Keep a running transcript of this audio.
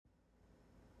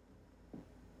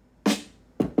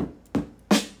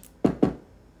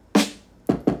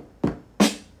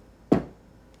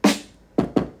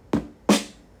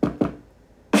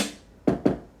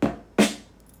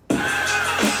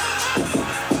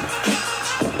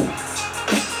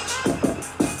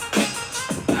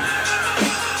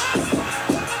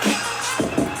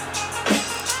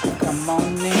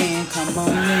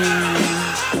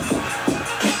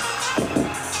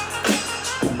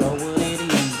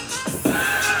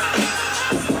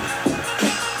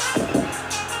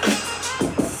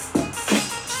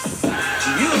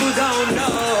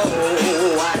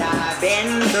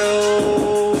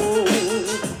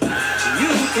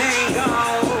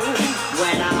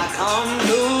come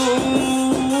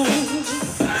through,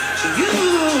 you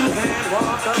can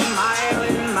walk a mile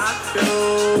in my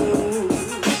shoes.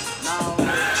 No,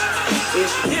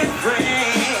 it's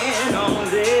different on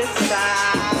this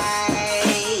side.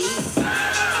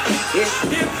 It's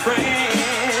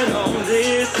different on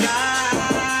this side.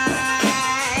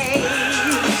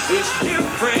 It's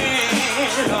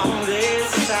different on this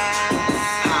side.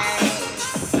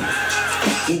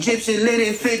 Egyptian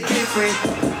linen fit different.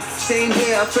 Same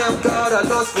day I felt God, I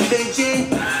lost religion.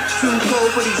 Too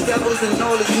cold for these devils and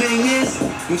all his minions.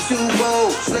 You too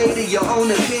bold, slave to your own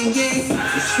opinion.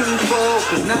 It's twofold,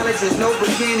 cause knowledge is no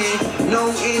beginning, no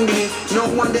ending. No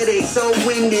wonder they so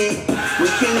winded.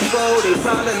 When kings fall, their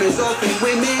problem is often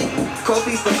women.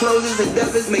 Coffees for closers and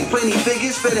devils make plenty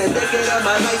figures. Spent a decade of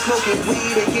my life smoking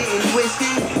weed and getting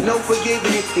twisted. No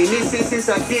forgiving, in this instance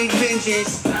I dig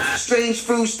vengeance. Strange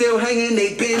fruit still hanging,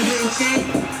 they been lynching.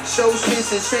 So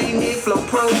since the same day flow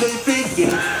prolific,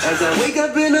 yeah. As I wake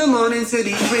up in the morning to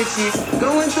these riches,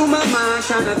 going through my mind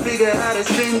trying to figure how to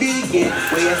spend it, yeah.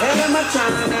 Way ahead of my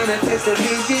time and I test the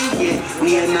vision, yeah.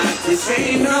 We are not the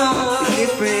same, no, it's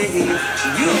different, yeah.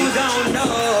 You don't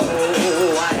know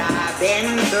what I've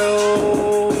been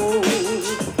through.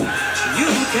 You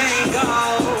can't go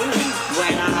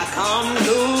when I come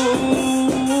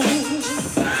through.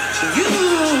 You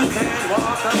can't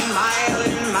walk a mile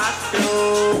in my shoes.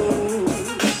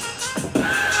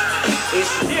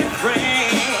 It's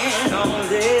different on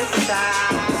this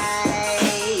side.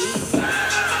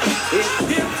 It's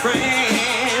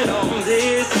different on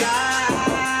this side.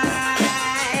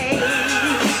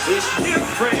 It's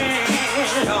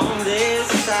different on this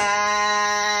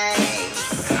side.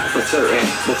 For certain,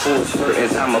 before it's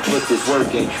curtains, I'ma put this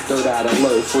work in. Third out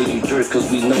alert for you jerks, cause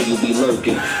we know you be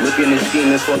lurking. Looking and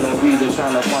scheming for no reason,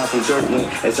 trying to find some dirt when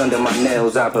it's under my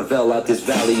nails. I prevail out this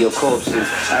valley of corpses.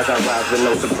 As I rise with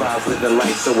no surprise, living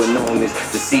life so enormous.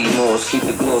 The sea moors keep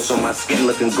the gloss on my skin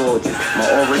looking gorgeous.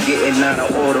 My aura getting out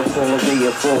of order, full of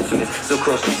reinforcements. Still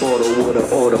cross the border, water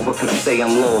order, what can I say,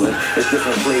 I'm lawless. There's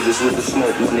different flavors with the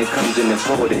smoke when it comes in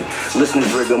imported. Listening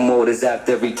rigor mortars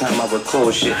after every time I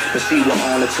record shit. But see, we're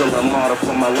on it till I'm martyr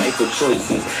for my life of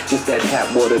choices. Just that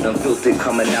tap water done filtered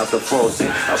coming out the faucet.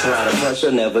 Apply the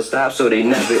pressure, never stop, so they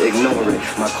never ignore it.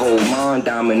 My cold mind,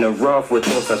 I'm in the rough with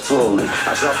thoughts that's flawless.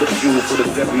 I drop a jewel for the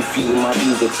very few, my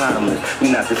views are timeless. We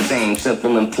not the same,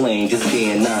 simple and plain, just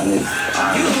being honest.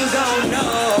 You don't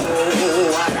know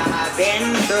what I've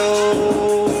been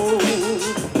through.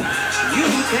 You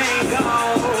can't go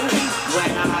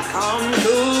when I come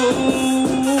through.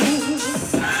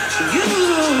 You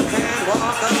can't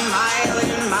walk a mile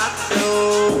in my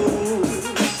shoes.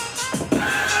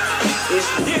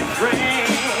 It's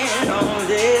different on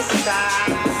this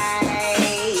side.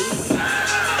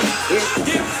 It's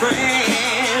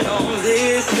different on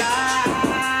this side.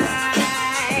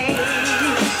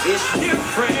 It's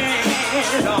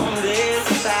different on this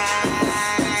side.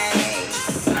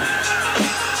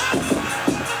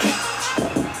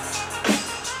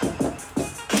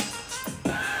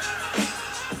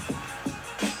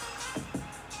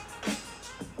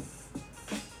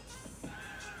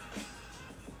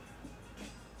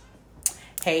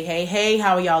 Hey,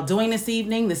 how are y'all doing this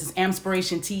evening? This is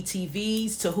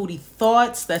AMPspirationTTV's Tehuti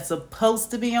Thoughts that's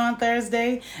supposed to be on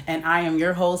Thursday, and I am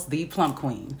your host, the Plum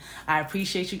Queen. I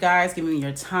appreciate you guys giving me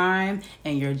your time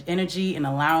and your energy and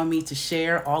allowing me to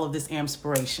share all of this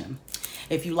AMPspiration.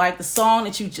 If you like the song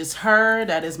that you just heard,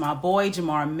 that is my boy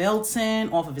Jamar Milton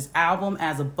off of his album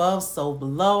As Above, So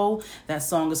Below. That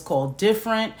song is called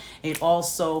Different. It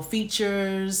also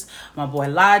features my boy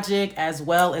Logic as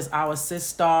well as our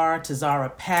sister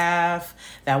Tazara Path.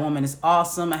 That woman is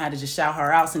awesome. I had to just shout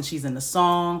her out since she's in the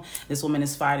song. This woman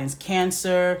is fighting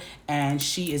cancer and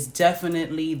she is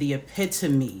definitely the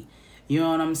epitome. You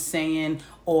know what I'm saying?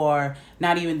 Or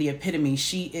not even the epitome.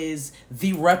 She is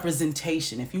the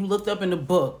representation. If you looked up in the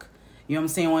book, you know what I'm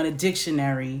saying, on a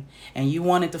dictionary, and you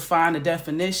wanted to find a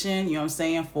definition, you know what I'm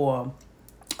saying, for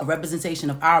a representation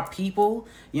of our people,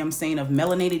 you know what I'm saying, of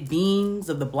melanated beings,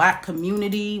 of the black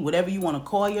community, whatever you want to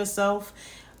call yourself,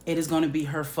 it is going to be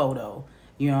her photo.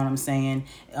 You know what I'm saying?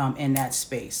 In that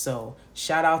space. So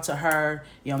shout out to her.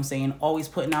 You know what I'm saying? Always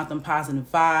putting out them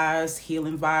positive vibes,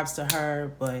 healing vibes to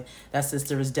her. But that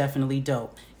sister is definitely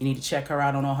dope. You need to check her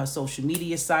out on all her social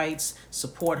media sites.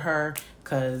 Support her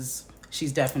because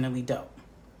she's definitely dope.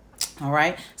 All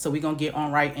right. So we're going to get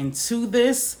on right into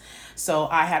this. So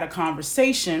I had a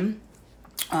conversation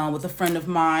with a friend of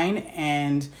mine,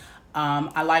 and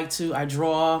I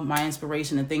draw my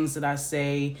inspiration and things that I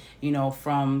say, you know,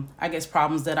 from, I guess,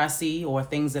 problems that I see or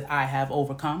things that I have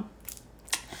overcome.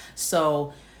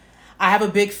 So I have a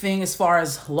big thing as far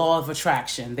as law of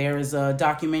attraction. There is a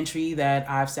documentary that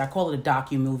I call it a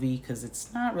docu-movie because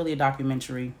it's not really a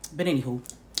documentary. But anywho,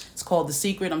 it's called The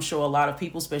Secret. I'm sure a lot of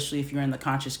people, especially if you're in the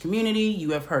conscious community,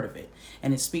 you have heard of it.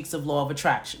 And it speaks of law of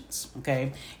attractions,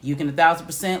 okay? You can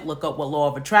 1,000% look up what law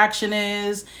of attraction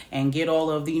is and get all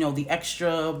of the, the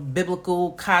extra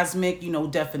biblical, cosmic,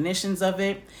 definitions of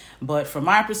it. But from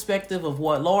my perspective of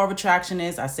what law of attraction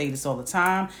is, I say this all the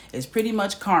time, it's pretty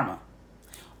much karma.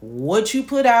 What you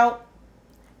put out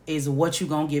is what you're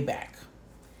going to get back.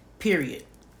 Period.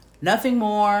 Nothing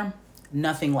more,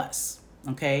 nothing less.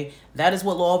 Okay? That is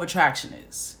what law of attraction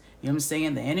is. You know what I'm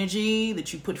saying? The energy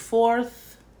that you put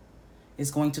forth is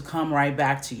going to come right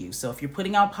back to you. So if you're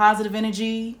putting out positive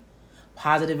energy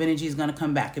is going to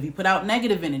come back. If you put out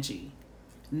negative energy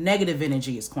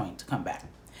is going to come back.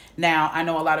 Now, I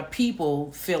know a lot of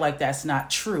people feel like that's not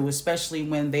true, especially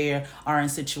when they are in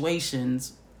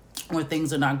situations where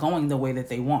things are not going the way that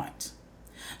they want.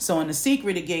 So in The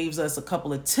Secret, it gives us a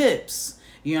couple of tips,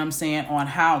 on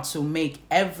how to make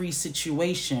every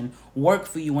situation work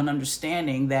for you and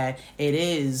understanding that it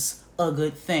is a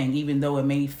good thing, even though it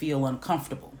may feel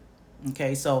uncomfortable.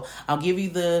 Okay, so I'll give you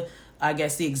the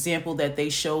example that they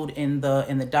showed in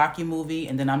the docu-movie,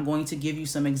 and then I'm going to give you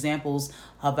some examples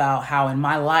about how in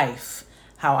my life,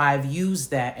 how I've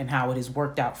used that and how it has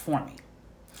worked out for me.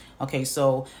 Okay,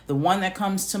 so the one that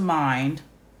comes to mind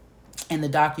in the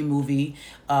docu-movie,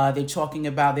 they're talking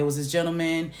about, there was this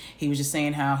gentleman, he was just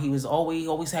saying how he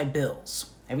always had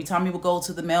bills. Every time he would go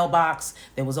to the mailbox,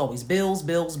 there was always bills.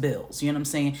 You know what I'm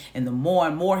saying? And the more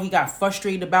and more he got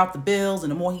frustrated about the bills, and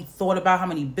the more he thought about how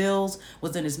many bills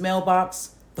was in his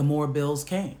mailbox, the more bills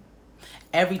came.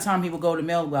 Every time he would go to the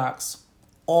mailbox,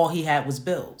 all he had was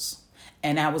bills.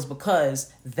 And that was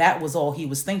because that was all he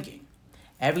was thinking.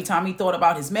 Every time he thought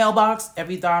about his mailbox,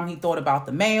 every time he thought about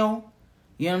the mail,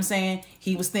 you know what I'm saying?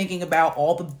 He was thinking about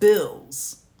all the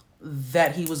bills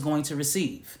that he was going to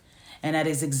receive. And that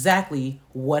is exactly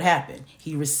what happened.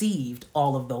 He received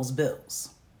all of those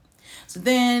bills. So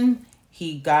then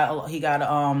he got a hit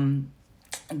on,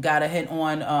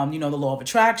 the law of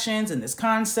attractions and this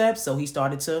concept. So he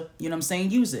started to,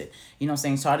 use it.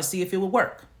 Started to see if it would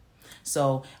work.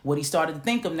 So what he started to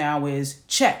think of now is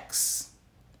checks.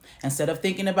 Instead of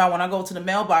thinking about when I go to the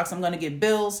mailbox, I'm going to get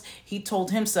bills, he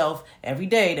told himself every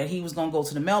day that he was going to go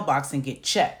to the mailbox and get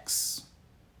checks.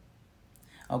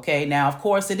 Okay, now, of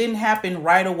course, it didn't happen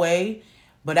right away,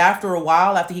 but after a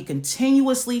while, after he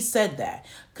continuously said that,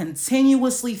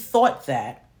 continuously thought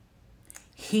that,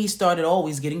 he started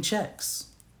always getting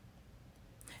checks.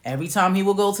 Every time he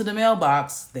would go to the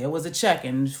mailbox, there was a check,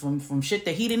 and from shit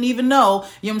that he didn't even know,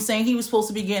 he was supposed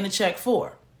to be getting a check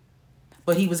for.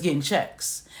 But he was getting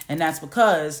checks. And that's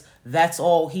because that's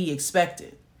all he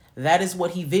expected. That is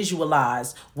what he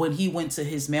visualized when he went to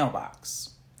his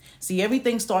mailbox. See,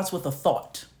 everything starts with a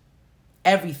thought.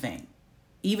 Everything.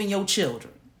 Even your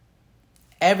children.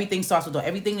 Everything starts with a thought.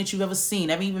 Everything that you've ever seen,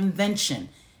 every invention,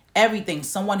 everything,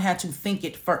 someone had to think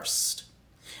it first.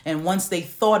 And once they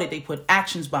thought it, they put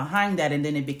actions behind that, and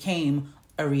then it became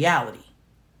a reality.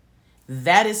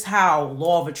 That is how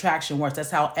law of attraction works.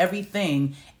 That's how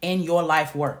everything in your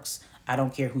life works. I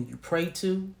don't care who you pray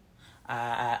to.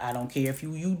 I don't care if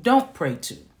you don't pray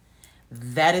to.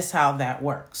 That is how that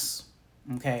works.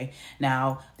 Okay.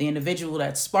 Now, the individual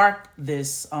that sparked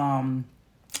this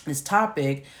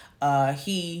topic,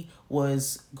 he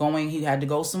had to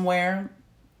go somewhere.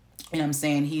 You know what I'm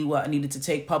saying? He needed to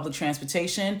take public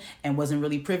transportation and wasn't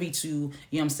really privy to,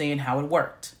 how it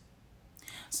worked.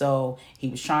 So he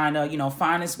was trying to,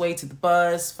 find his way to the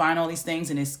bus, find all these things,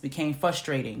 and it became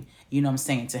frustrating,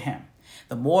 to him.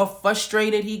 The more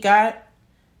frustrated he got,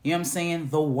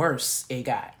 the worse it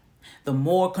got. The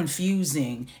more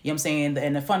confusing,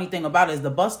 and the funny thing about it is the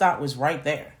bus stop was right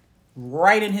there,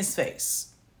 right in his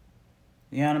face.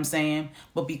 You know what I'm saying?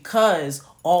 But because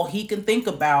all he could think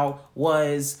about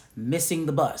was missing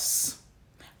the bus,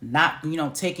 not,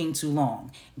 taking too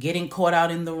long, getting caught out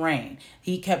in the rain.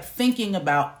 He kept thinking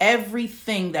about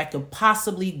everything that could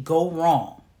possibly go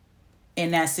wrong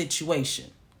in that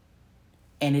situation.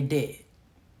 And it did.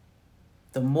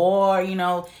 The more, and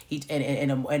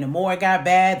the more it got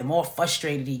bad, the more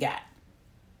frustrated he got.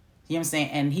 You know what I'm saying?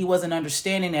 And he wasn't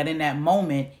understanding that in that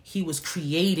moment, he was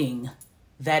creating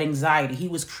that anxiety. He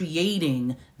was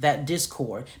creating that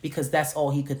discord because that's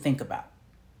all he could think about.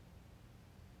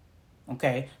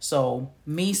 Okay, so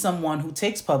me, someone who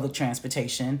takes public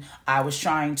transportation, I was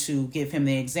trying to give him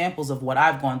the examples of what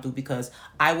I've gone through because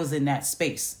I was in that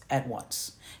space at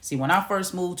once. See, when I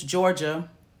first moved to Georgia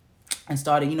and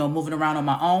started, moving around on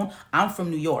my own, I'm from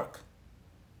New York.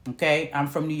 Okay, I'm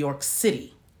from New York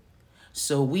City.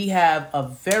 So we have a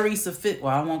very I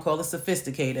don't want to call it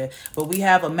sophisticated, but we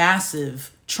have a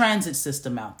massive transit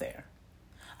system out there.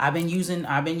 I've been using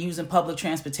public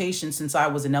transportation since I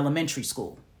was in elementary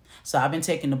school. So I've been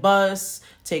taking the bus,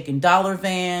 taking dollar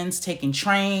vans, taking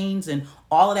trains, and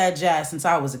all of that jazz since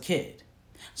I was a kid.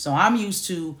 So I'm used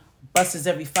to buses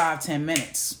every 5-10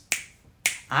 minutes.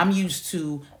 I'm used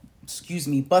to,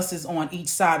 buses on each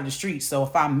side of the street. So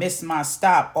if I miss my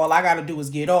stop, all I got to do is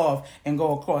get off and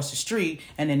go across the street,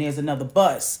 and then there's another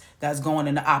bus that's going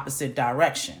in the opposite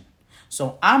direction.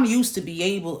 So I'm used to being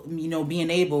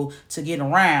able to get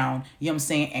around,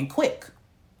 and quick.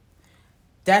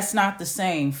 That's not the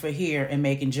same for here in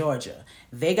Macon, Georgia.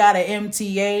 They got an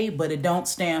MTA, but it don't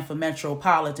stand for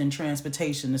Metropolitan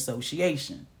Transportation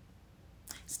Association.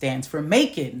 It stands for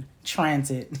Macon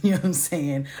Transit,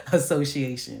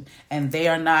 Association. And they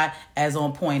are not as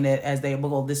on point as they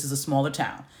will. This is a smaller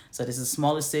town. So this is a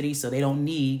smaller city, so they don't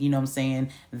need,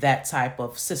 that type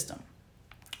of system.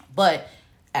 But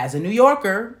as a New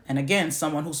Yorker, and again,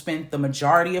 someone who spent the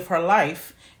majority of her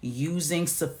life using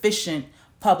sufficient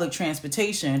public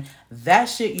transportation, that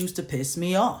shit used to piss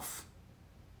me off.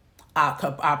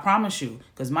 I promise you,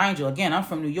 because mind you, again, I'm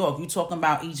from New York. You talking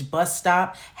about each bus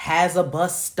stop has a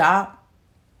bus stop,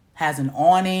 has an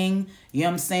awning,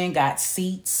 got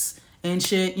seats and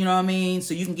shit,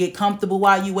 so you can get comfortable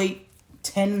while you wait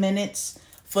 10 minutes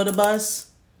for the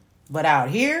bus. But out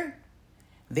here,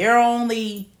 there are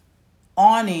only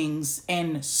awnings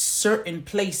in certain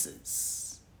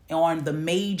places on the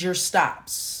major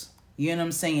stops.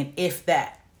 If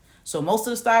that. So most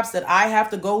of the stops that I have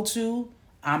to go to,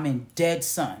 I'm in dead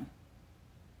sun.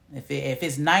 If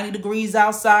it's 90 degrees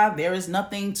outside, there is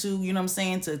nothing to,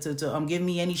 to give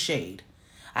me any shade.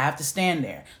 I have to stand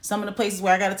there. Some of the places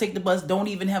where I got to take the bus don't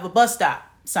even have a bus stop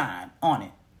sign on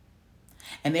it.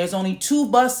 And there's only 2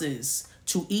 buses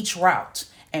to each route.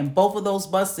 And both of those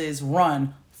buses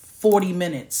run 40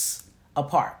 minutes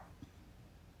apart.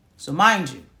 So mind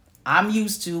you, I'm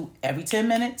used to every 10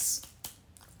 minutes,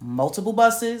 multiple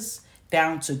buses,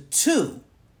 down to 2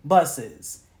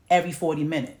 buses every 40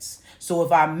 minutes. So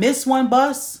if I miss one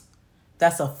bus,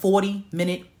 that's a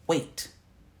 40-minute wait.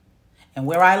 And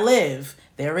where I live,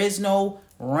 there is no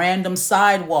random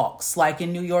sidewalks like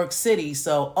in New York City.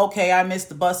 So, okay, I missed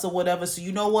the bus or whatever. So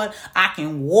you know what? I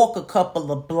can walk a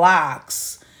couple of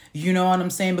blocks. You know what I'm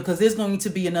saying? Because there's going to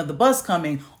be another bus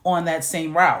coming on that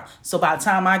same route. So by the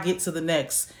time I get to the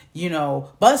next,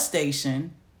 bus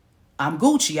station, I'm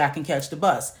Gucci. I can catch the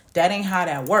bus. That ain't how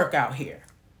that work out here.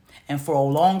 And for a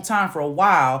long time, for a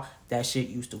while, that shit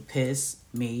used to piss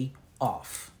me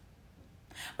off.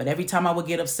 But every time I would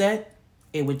get upset,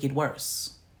 it would get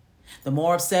worse. The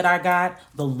more upset I got,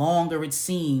 the longer it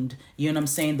seemed,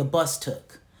 the bus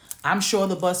took. I'm sure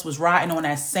the bus was riding on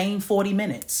that same 40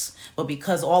 minutes. But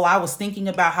because all I was thinking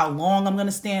about how long I'm going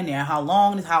to stand there, how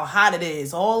hot it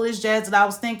is, all this jazz that I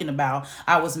was thinking about,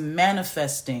 I was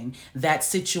manifesting that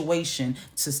situation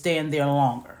to stand there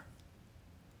longer.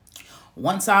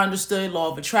 Once I understood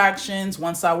law of attractions,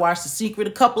 once I watched The Secret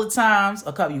a couple of times,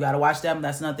 you got to watch that,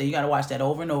 that's nothing. You got to watch that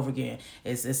over and over again.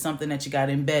 It's something that you got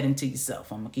to embed into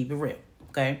yourself. I'm going to keep it real,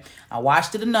 okay? I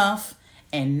watched it enough,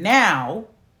 and now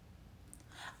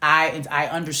I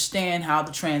understand how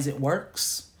the transit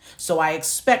works. So I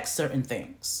expect certain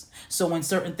things. So when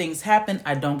certain things happen,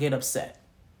 I don't get upset.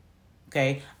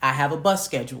 Okay? I have a bus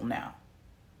schedule now.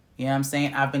 You know what I'm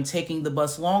saying? I've been taking the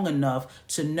bus long enough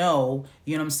to know,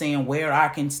 where I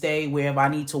can stay, where I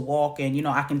need to walk, and,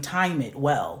 I can time it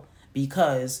well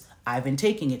because I've been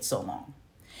taking it so long.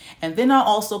 And then I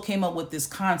also came up with this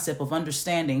concept of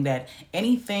understanding that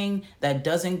anything that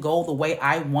doesn't go the way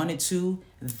I want it to,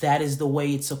 that is the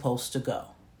way it's supposed to go.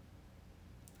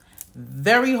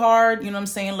 Very hard,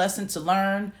 lesson to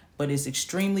learn, but it's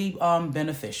extremely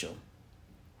beneficial.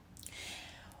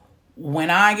 When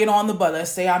I get on the bus,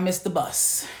 let's say I missed the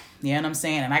bus, and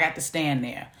I got to stand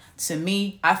there. To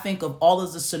me, I think of all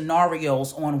of the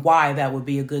scenarios on why that would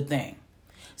be a good thing.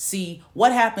 See,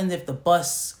 what happens if the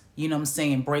bus,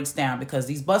 breaks down? Because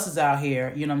these buses out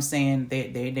here, they're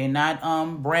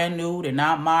not brand new, they're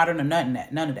not modern or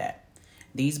none of that.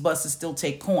 These buses still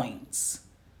take coins,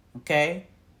 okay?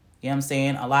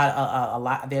 A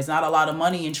lot. There's not a lot of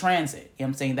money in transit.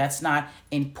 That's not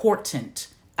important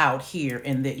out here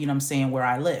in the, where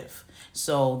I live.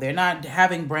 So they're not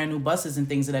having brand new buses and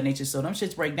things of that nature. So them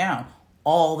shits break down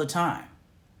all the time.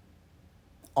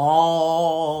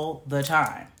 All the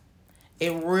time.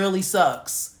 It really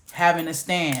sucks having to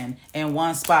stand in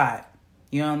one spot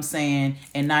you know what I'm saying,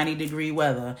 in 90-degree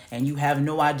weather, and you have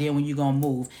no idea when you're going to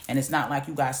move. And it's not like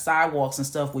you got sidewalks and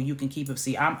stuff where you can keep it.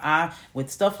 See, I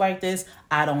with stuff like this,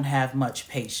 I don't have much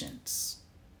patience.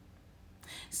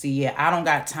 See, yeah, I don't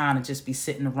got time to just be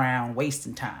sitting around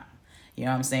wasting time. You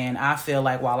know what I'm saying? I feel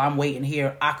like while I'm waiting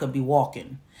here, I could be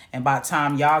walking. And by the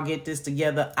time y'all get this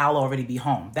together, I'll already be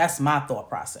home. That's my thought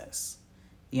process.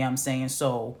 You know what I'm saying?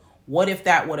 So what if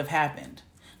that would have happened?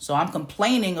 So I'm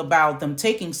complaining about them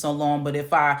taking so long, but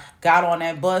if I got on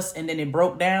that bus and then it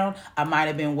broke down, I might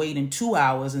have been waiting 2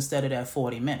 hours instead of that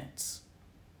 40 minutes.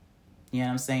 You know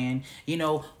what I'm saying? You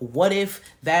know, what if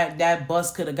that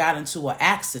bus could have got into an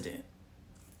accident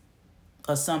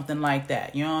or something like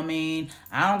that? You know what I mean?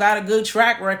 I don't got a good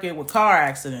track record with car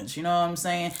accidents. You know what I'm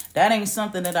saying? That ain't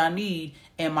something that I need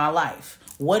in my life.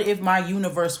 What if my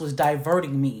universe was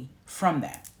diverting me from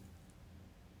that?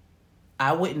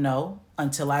 I wouldn't know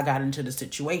until I got into the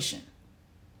situation.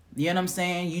 You know what I'm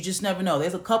saying? You just never know.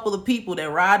 There's a couple of people that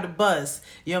ride the bus,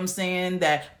 you know what I'm saying,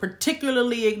 that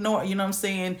particularly ignore, you know what I'm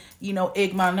saying,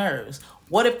 egg my nerves.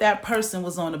 What if that person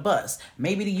was on the bus?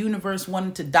 Maybe the universe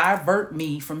wanted to divert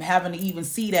me from having to even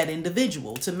see that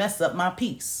individual to mess up my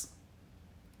peace.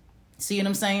 See what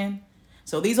I'm saying?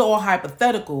 So these are all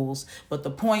hypotheticals, but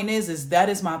the point is that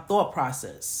is my thought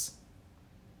process.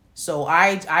 So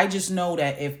I just know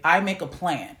that if I make a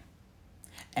plan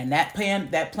and that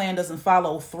plan doesn't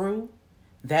follow through,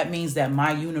 that means that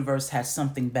my universe has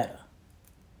something better.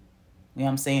 You know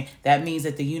what I'm saying? That means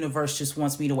that the universe just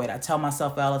wants me to wait. I tell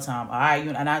myself all the time, all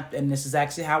right, and this is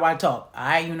actually how I talk. All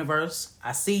right, universe,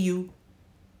 I see you.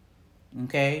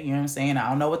 Okay, you know what I'm saying? I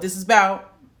don't know what this is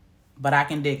about, but I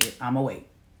can dig it. I'm going to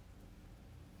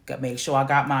wait. Make sure I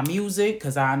got my music,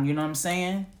 because you know what I'm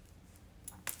saying?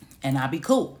 And I'll be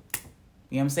cool.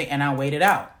 You know what I'm saying? And I wait it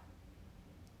out.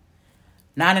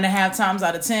 9.5 times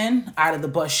out of 10, either the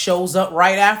bus shows up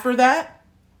right after that.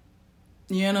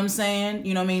 You know what I'm saying?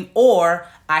 You know what I mean? Or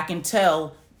I can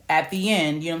tell at the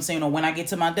end, you know what I'm saying? Or when I get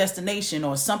to my destination,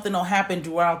 or something will happen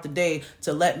throughout the day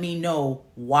to let me know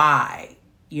why,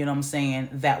 you know what I'm saying,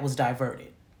 that was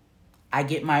diverted. I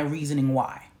get my reasoning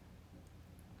why.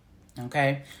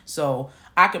 Okay? So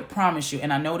I can promise you,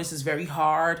 and I know this is very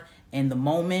hard in the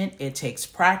moment. It takes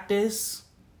practice.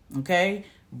 Okay?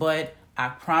 But I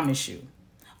promise you,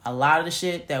 a lot of the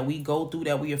shit that we go through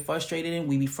that we are frustrated in,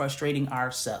 we be frustrating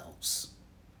ourselves.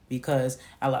 Because,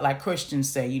 like Christians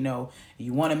say,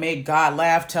 you want to make God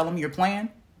laugh, tell him your plan.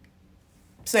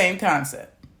 Same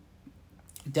concept.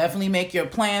 Definitely make your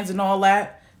plans and all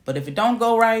that. But if it don't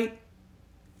go right,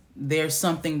 there's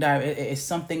something it's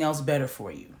something else better for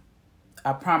you.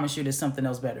 I promise you there's something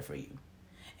else better for you.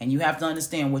 And you have to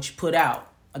understand what you put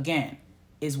out, again,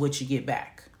 is what you get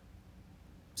back.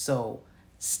 So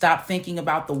stop thinking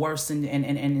about the worst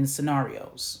in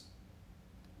scenarios.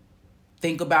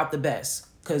 Think about the best.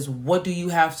 Because what do you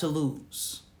have to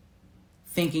lose?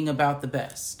 Thinking about the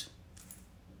best.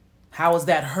 How is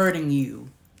that hurting you?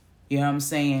 You know what I'm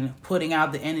saying? Putting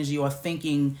out the energy or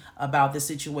thinking about the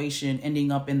situation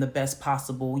ending up in the best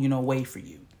possible, way for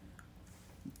you.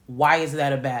 Why is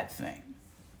that a bad thing?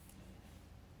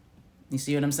 You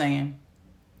see what I'm saying?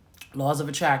 Laws of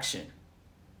attraction.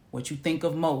 What you think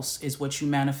of most is what you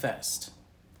manifest.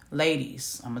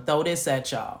 Ladies, I'm going to throw this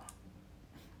at y'all.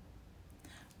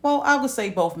 Well, I would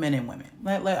say both men and women.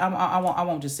 I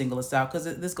won't just single us out because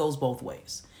this goes both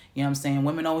ways. You know what I'm saying?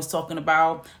 Women always talking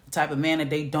about the type of man that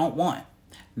they don't want.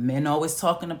 Men always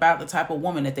talking about the type of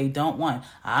woman that they don't want.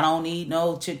 I don't need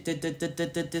no chick,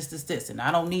 this. And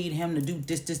I don't need him to do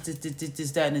this,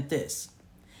 that, and this.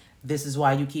 This is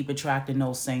why you keep attracting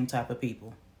those same type of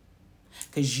people.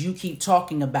 Because you keep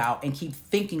talking about and keep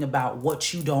thinking about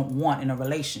what you don't want in a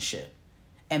relationship.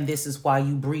 And this is why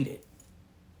you breed it.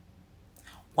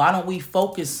 Why don't we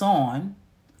focus on,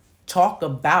 talk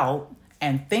about,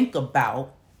 and think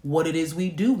about what it is we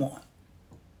do want?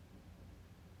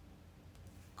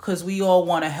 Because we all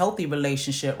want a healthy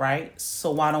relationship, right?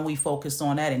 So why don't we focus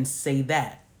on that and say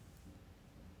that?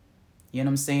 You know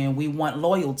what I'm saying? We want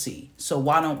loyalty. So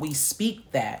why don't we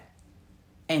speak that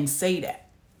and say that?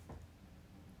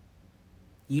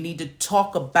 You need to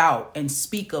talk about and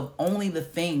speak of only the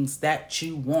things that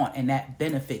you want and that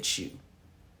benefits you.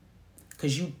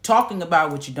 Because you talking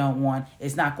about what you don't want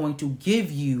is not going to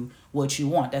give you what you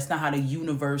want. That's not how the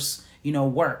universe,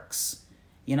 works.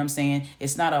 You know what I'm saying?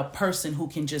 It's not a person who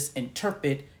can just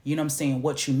interpret,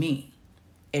 what you mean.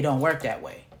 It don't work that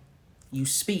way. You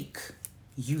speak,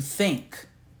 you think,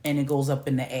 and it goes up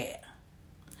in the air.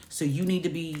 So you need to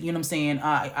be,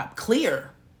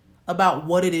 clear about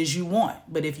what it is you want.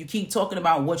 But if you keep talking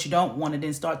about what you don't want and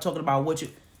then start talking about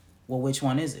which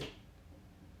one is it?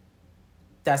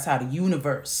 That's how the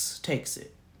universe takes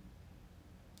it.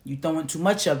 You throwing too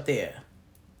much up there.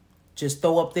 Just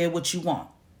throw up there what you want.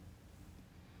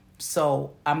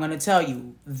 So I'm going to tell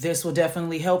you, this will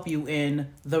definitely help you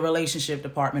in the relationship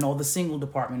department or the single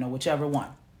department or whichever one.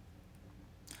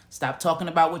 Stop talking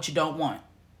about what you don't want.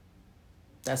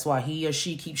 That's why he or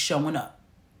she keeps showing up.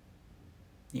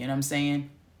 You know what I'm saying?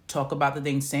 Talk about the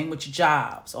things. Same with your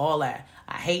jobs, all that.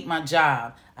 I hate my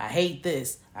job. I hate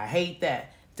this. I hate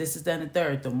that. This is that and the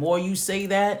third. The more you say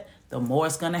that, the more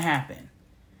it's going to happen.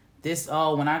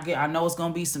 I know it's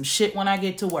going to be some shit when I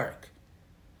get to work.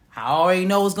 I already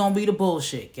know it's going to be the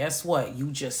bullshit. Guess what? You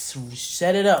just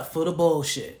set it up for the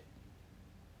bullshit.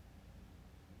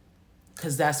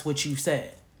 Because that's what you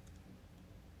said.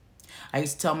 I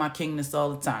used to tell my king this all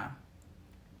the time.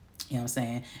 You know what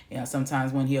I'm saying?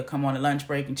 Sometimes when he'll come on a lunch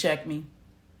break and check me,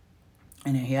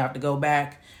 and then he'll have to go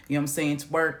back, you know what I'm saying, to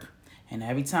work. And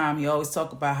every time he always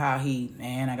talk about how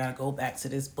I got to go back to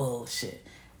this bullshit.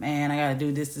 Man, I got to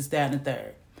do this, that, and the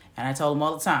third. And I told him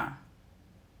all the time,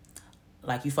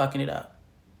 like, you fucking it up.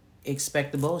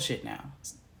 Expect the bullshit now.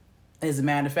 As a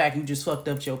matter of fact, you just fucked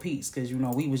up your piece because,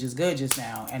 we was just good just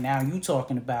now. And now you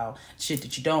talking about shit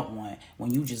that you don't want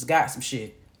when you just got some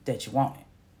shit that you wanted.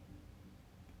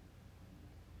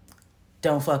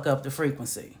 Don't fuck up the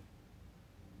frequency.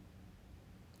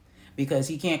 Because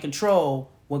he can't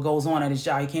control what goes on at his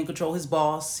job. He can't control his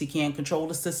boss. He can't control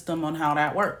the system on how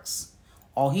that works.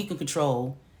 All he can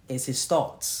control is his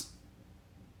thoughts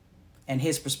and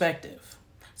his perspective.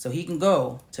 So he can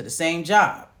go to the same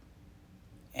job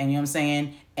and, you know what I'm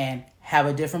saying, and have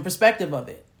a different perspective of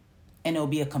it. And it'll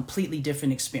be a completely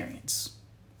different experience.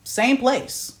 Same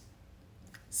place,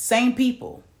 same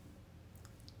people,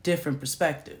 different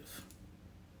perspective.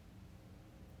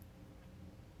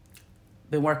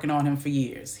 Been working on him for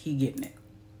years. He getting it.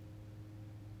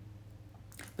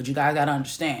 But you guys got to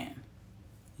understand,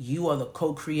 you are the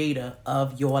co-creator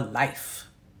of your life.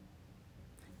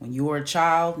 When you were a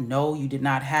child, no, you did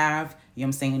not have, you know what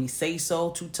I'm saying, any say-so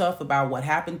too tough about what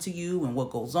happened to you and what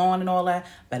goes on and all that.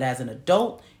 But as an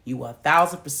adult, you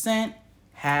 1,000%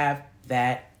 have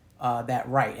that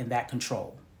right and that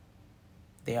control.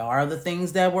 There are other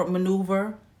things that work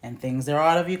maneuver and things that are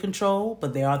out of your control,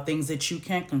 but there are things that you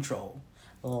can't control,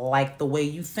 like the way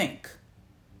you think,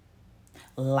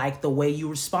 like the way you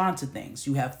respond to things.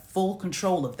 You have full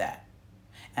control of that.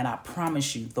 And I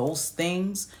promise you, those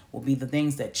things will be the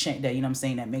things that change, that, you know what I'm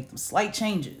saying, that make them slight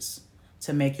changes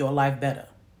to make your life better.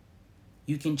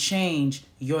 You can change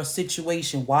your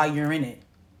situation while you're in it.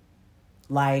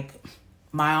 Like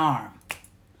my arm.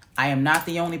 I am not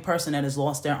the only person that has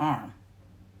lost their arm.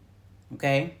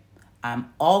 Okay?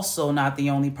 I'm also not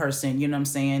the only person, you know what I'm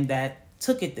saying, that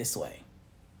took it this way.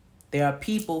 There are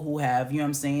people who have, you know what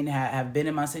I'm saying, have been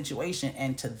in my situation,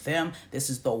 and to them, this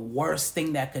is the worst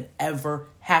thing that could ever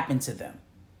happen to them.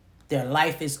 Their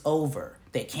life is over.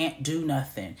 They can't do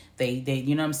nothing. They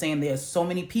you know what I'm saying? There's so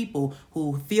many people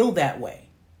who feel that way.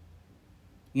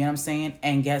 You know what I'm saying?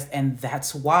 And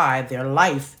that's why their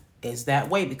life is that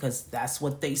way, because that's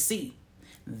what they see.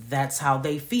 That's how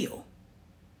they feel.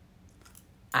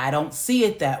 I don't see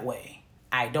it that way.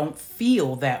 I don't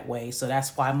feel that way, so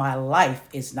that's why my life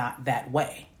is not that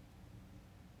way.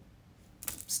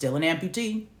 Still an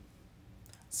amputee.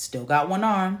 Still got one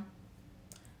arm.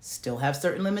 Still have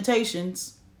certain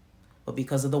limitations. But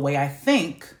because of the way I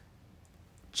think,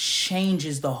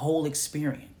 changes the whole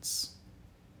experience.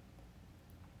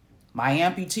 My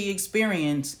amputee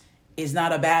experience is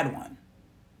not a bad one.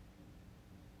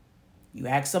 You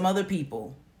ask some other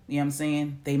people, you know what I'm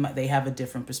saying? They have a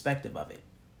different perspective of it.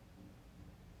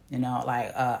 You know,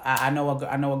 like I know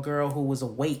a girl who was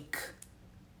awake,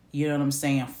 you know what I'm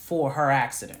saying, for her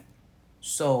accident.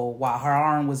 So while her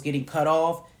arm was getting cut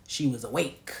off, she was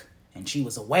awake and she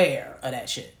was aware of that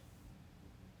shit.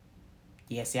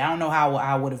 Yeah, see, I don't know how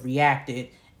I would have reacted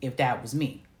if that was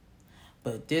me.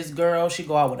 But this girl, she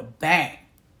go out with a bang.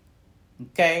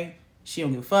 Okay? She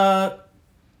don't give a fuck.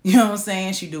 You know what I'm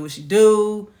saying? She do what she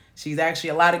do. She's actually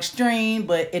a lot extreme,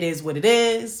 but it is what it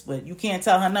is. But you can't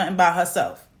tell her nothing about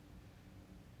herself.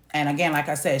 And again, like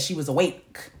I said, she was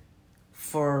awake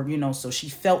for, so she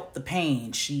felt the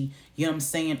pain. She, you know what I'm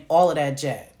saying? All of that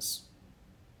jazz.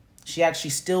 She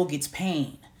actually still gets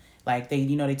pain. Like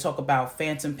they talk about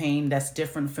phantom pain. That's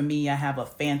different for me. I have a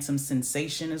phantom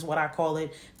sensation is what I call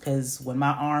it. Because when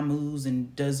my arm moves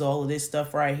and does all of this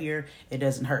stuff right here, it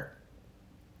doesn't hurt.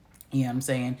 You know what I'm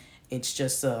saying? It's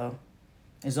just,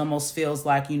 it almost feels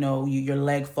like, your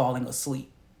leg falling asleep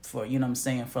for, you know what I'm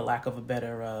saying? For lack of a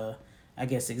better,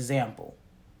 example.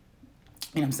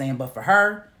 You know what I'm saying? But for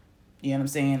her, You know what I'm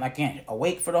saying? Like, again,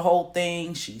 awake for the whole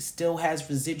thing. She still has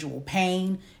residual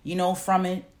pain, from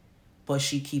it, but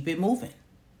she keep it moving.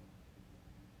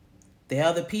 The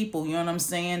other people, you know what I'm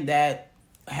saying, that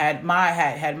had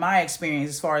my experience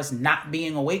as far as not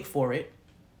being awake for it.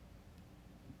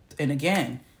 And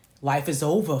again, life is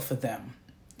over for them.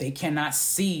 They cannot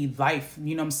see life,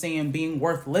 being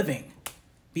worth living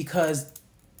because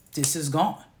this is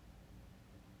gone.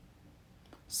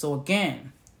 So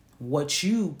again, what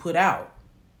you put out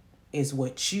is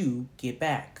what you get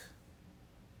back.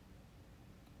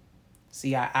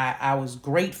 See, I was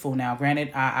grateful now.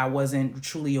 Granted, I wasn't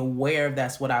truly aware if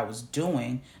that's what I was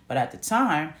doing, but at the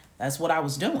time, that's what I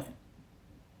was doing.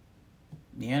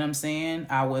 You know what I'm saying?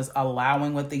 I was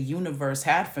allowing what the universe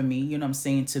had for me,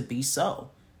 to be so.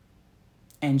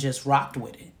 And just rocked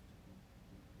with it.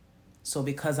 So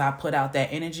because I put out that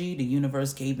energy, the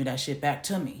universe gave me that shit back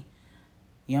to me.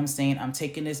 You know what I'm saying? I'm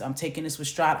taking this with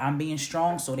stride. I'm being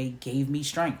strong, so they gave me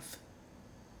strength.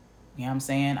 You know what I'm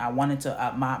saying? I wanted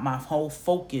to, my whole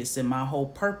focus and my whole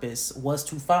purpose was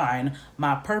to find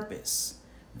my purpose.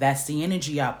 That's the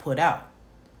energy I put out.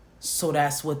 So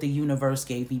that's what the universe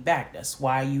gave me back. That's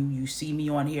why you see me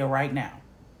on here right now.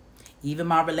 Even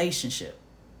my relationship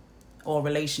or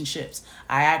relationships,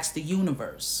 I ask the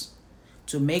universe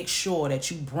to make sure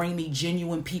that you bring me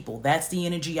genuine people. That's the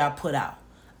energy I put out.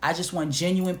 I just want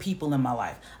genuine people in my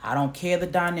life. I don't care the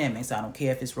dynamics. I don't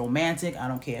care if it's romantic. I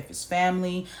don't care if it's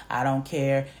family. I don't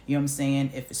care,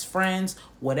 if it's friends,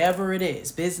 whatever it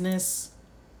is, business,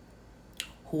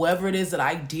 whoever it is that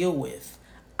I deal with.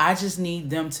 I just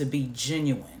need them to be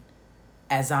genuine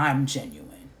as I'm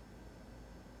genuine.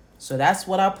 So that's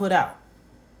what I put out.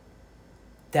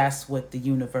 That's what the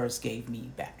universe gave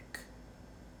me back.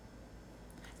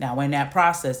 Now, in that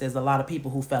process, there's a lot of people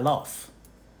who fell off.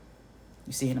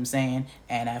 You see what I'm saying?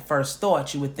 And at first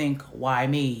thought, you would think, why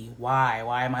me? Why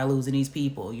am I losing these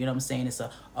people? You know what I'm saying? It's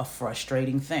a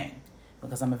frustrating thing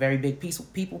because I'm a very big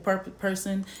people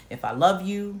person. If I love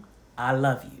you, I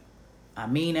love you. I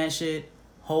mean that shit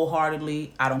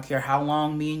wholeheartedly. I don't care how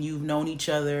long me and you've known each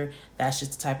other. That's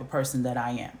just the type of person that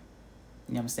I am.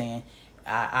 You know what I'm saying?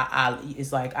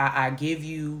 It's like I give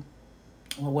you,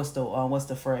 what's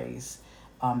the phrase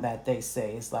that they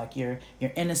say? It's like you're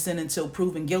innocent until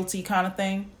proven guilty kind of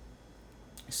thing.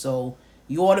 So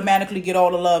you automatically get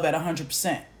all the love at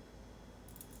 100%,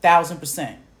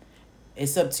 1000%.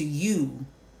 It's up to you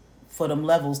for them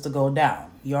levels to go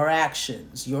down. Your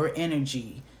actions, your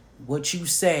energy, what you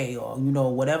say, or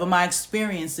whatever my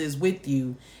experience is with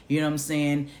you, you know what I'm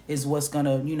saying, is what's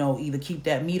gonna either keep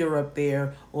that meter up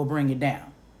there or bring it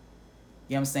down.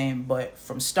 You know what I'm saying? But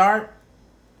from start,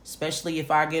 especially if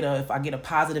I get a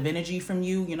positive energy from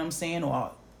you, you know what I'm saying,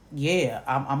 or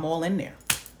I'm all in there.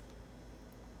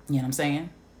 You know what I'm saying?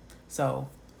 So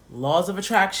laws of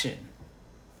attraction,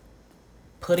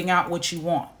 putting out what you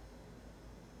want.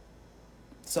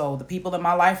 So the people in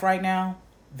my life right now,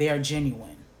 they are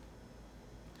genuine.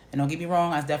 And don't get me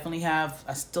wrong,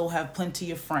 I still have plenty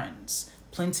of friends,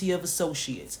 plenty of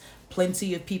associates,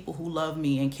 plenty of people who love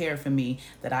me and care for me,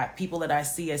 people that I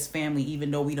see as family,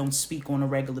 even though we don't speak on a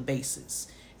regular basis.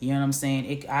 You know what I'm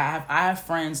saying? I have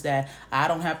friends that I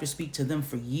don't have to speak to them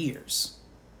for years,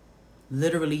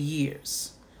 literally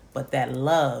years, but that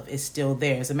love is still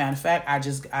there. As a matter of fact, I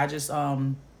just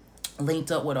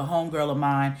linked up with a homegirl of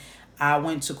mine. I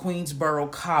went to Queensborough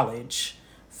College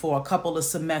for a couple of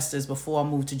semesters before I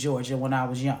moved to Georgia when I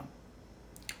was young,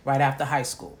 right after high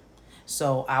school.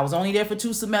 So I was only there for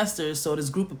 2 semesters. So this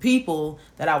group of people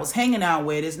that I was hanging out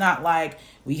with, it's not like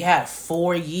we had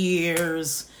 4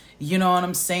 years, you know what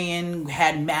I'm saying,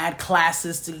 had mad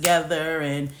classes together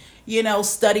and,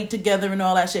 studied together and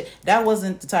all that shit. That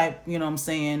wasn't the type,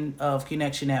 of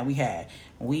connection that we had.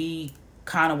 We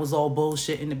kind of was all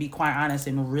bullshitting, to be quite honest,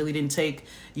 and really didn't take,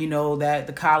 that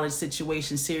the college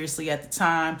situation seriously at the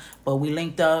time. But we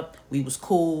linked up, we was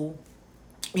cool,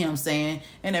 you know what I'm saying,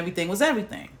 and everything was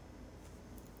everything.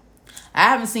 I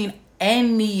haven't seen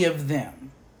any of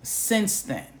them since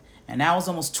then, and that was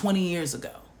almost 20 years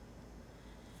ago.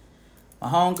 My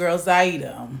homegirl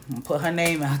Zaida, I'm gonna put her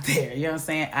name out there, you know what I'm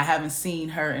saying? I haven't seen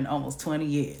her in almost 20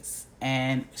 years,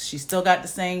 and she still got the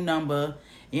same number.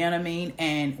 You know what I mean?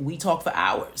 And we talked for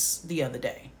hours the other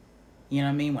day. You know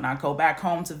what I mean? When I go back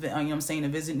home to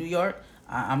visit New York,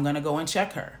 I'm going to go and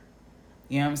check her.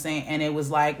 You know what I'm saying? And it was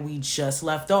like we just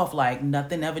left off, like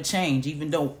nothing ever changed.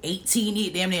 Even though 18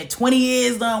 years, damn near 20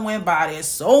 years done went by, there's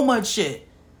so much shit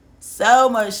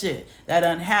that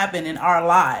done happened in our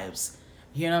lives.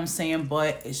 You know what I'm saying?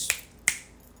 But it's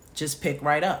just pick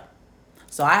right up.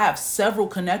 So I have several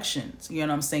connections, you know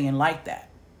what I'm saying, like that.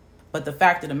 But the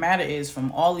fact of the matter is,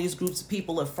 from all these groups of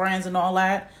people of friends and all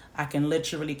that, I can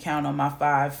literally count on my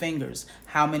 5 fingers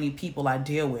how many people I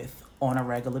deal with on a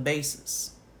regular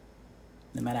basis.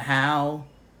 No matter how,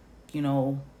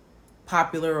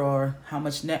 popular or how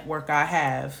much network I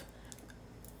have,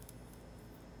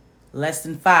 less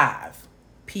than 5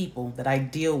 people that I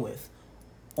deal with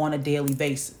on a daily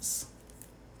basis.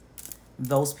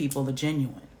 Those people are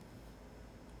genuine.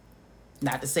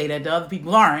 Not to say that the other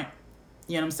people aren't,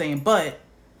 you know what I'm saying? But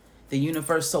the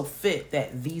universe so fit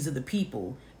that these are the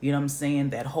people, you know what I'm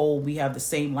saying, we have the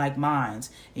same like minds,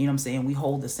 you know what I'm saying? We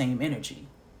hold the same energy.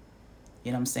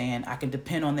 You know what I'm saying? I can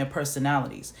depend on their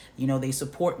personalities. They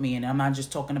support me, and I'm not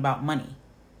just talking about money.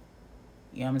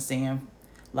 You know what I'm saying?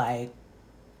 Like,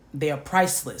 they are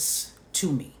priceless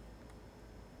to me.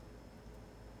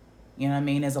 You know what I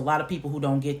mean? There's a lot of people who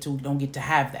don't get to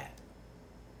have that.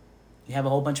 You have a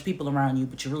whole bunch of people around you,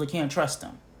 but you really can't trust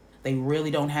them. They really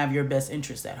don't have your best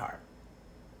interest at heart.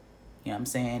 You know what I'm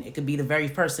saying? It could be the very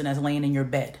person that's laying in your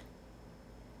bed.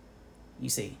 You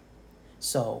see?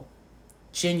 So,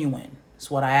 genuine is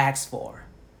what I asked for.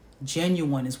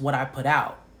 Genuine is what I put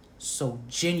out. So,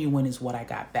 genuine is what I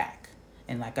got back.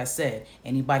 And like I said,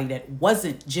 anybody that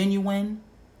wasn't genuine,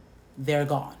 they're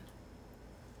gone.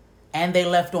 And they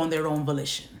left on their own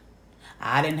volition.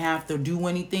 I didn't have to do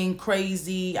anything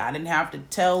crazy. I didn't have to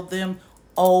tell them,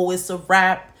 oh, it's a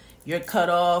wrap. You're cut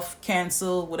off,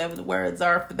 cancel, whatever the words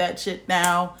are for that shit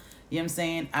now. You know what I'm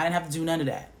saying? I didn't have to do none of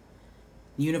that.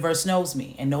 The universe knows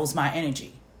me and knows my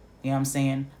energy. You know what I'm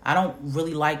saying? I don't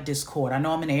really like discord. I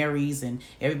know I'm an Aries, and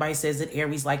everybody says that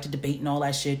Aries like to debate and all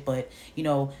that shit. But,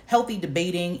 healthy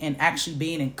debating and actually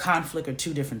being in conflict are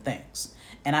 2 different things.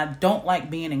 And I don't like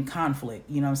being in conflict,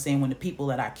 you know what I'm saying, when the people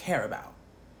that I care about.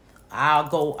 I'll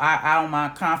go out on my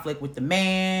conflict with the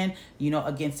man,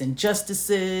 against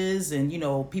injustices and,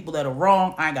 people that are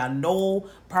wrong. I ain't got no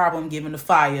problem giving the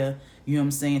fire, you know what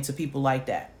I'm saying, to people like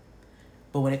that.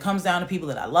 But when it comes down to people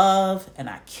that I love and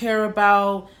I care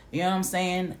about, you know what I'm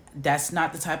saying, that's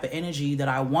not the type of energy that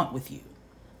I want with you.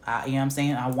 You know what I'm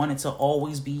saying? I want it to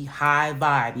always be high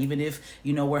vibe, even if,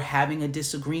 we're having a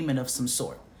disagreement of some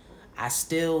sort. I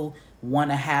still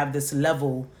want to have this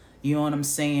level, you know what I'm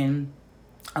saying,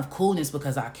 of coolness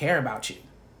because I care about you.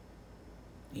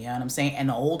 You know what I'm saying? And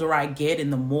the older I get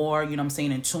and the more, you know what I'm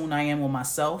saying, in tune I am with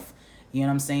myself, you know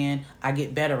what I'm saying, I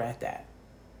get better at that.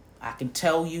 I can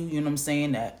tell you, you know what I'm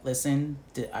saying, that, listen,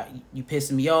 you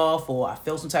pissing me off, or I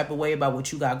feel some type of way about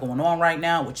what you got going on right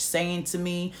now, what you're saying to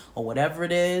me, or whatever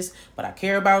it is, but I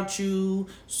care about you,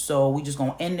 so we just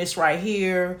gonna end this right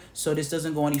here, so this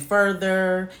doesn't go any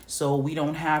further, so we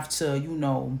don't have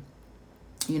to,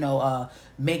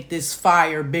 make this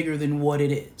fire bigger than what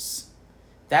it is.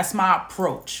 That's my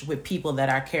approach with people that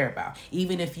I care about,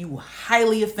 even if you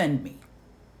highly offend me.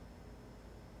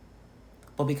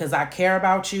 But because I care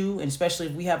about you, and especially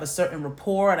if we have a certain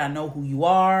rapport and I know who you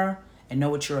are and know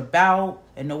what you're about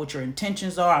and know what your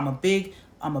intentions are, I'm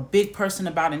a big person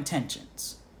about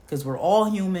intentions, because we're all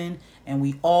human and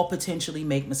we all potentially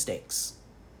make mistakes.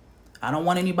 I don't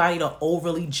want anybody to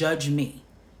overly judge me.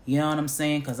 You know what I'm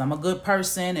saying? Because I'm a good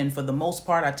person, and for the most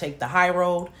part, I take the high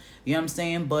road. You know what I'm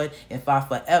saying? But if for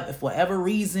whatever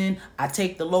reason I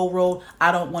take the low road,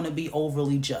 I don't want to be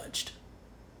overly judged.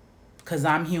 Because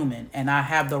I'm human and I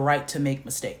have the right to make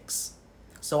mistakes.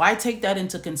 So I take that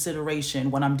into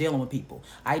consideration when I'm dealing with people.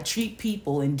 I treat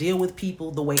people and deal with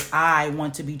people the way I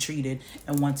want to be treated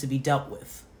and want to be dealt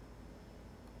with.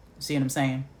 See what I'm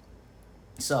saying?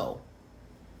 So,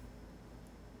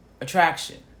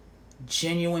 attraction.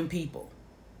 Genuine people.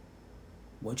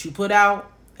 What you put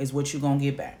out is what you're going to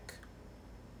get back.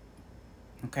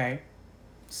 Okay?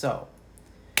 So,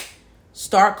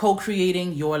 start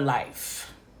co-creating your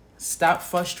life. Stop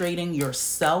frustrating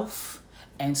yourself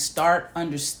and start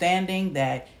understanding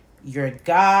that your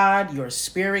God, your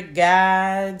spirit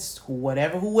guides,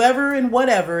 whoever and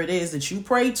whatever it is that you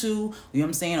pray to, you know what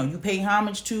I'm saying, or you pay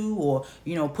homage to, or,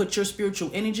 put your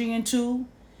spiritual energy into.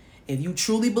 If you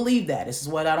truly believe that, this is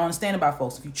what I don't understand about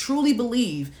folks. If you truly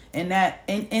believe in that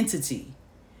entity,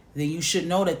 then you should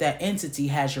know that that entity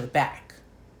has your back.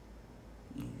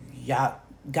 God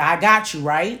got you,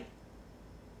 right?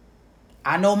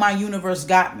 I know my universe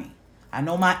got me. I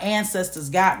know my ancestors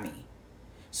got me.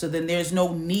 So then there's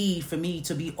no need for me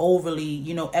to be overly,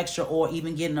 extra or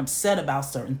even getting upset about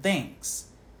certain things.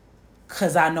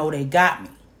 Because I know they got me.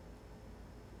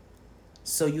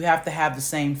 So you have to have the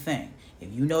same thing.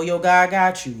 If you know your God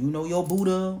got you, you know your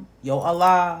Buddha, your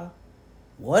Allah,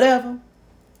 whatever,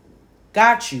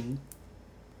 got you,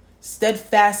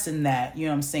 steadfast in that, you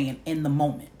know what I'm saying, in the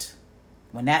moment.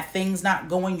 When that thing's not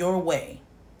going your way,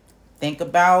 think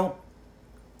about,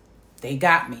 they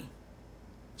got me,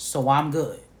 so I'm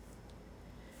good.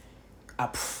 I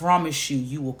promise you,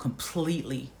 you will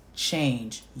completely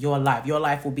change your life. Your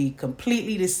life will be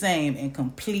completely the same and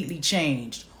completely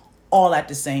changed all at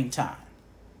the same time.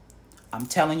 I'm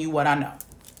telling you what I know.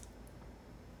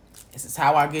 This is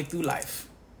how I get through life.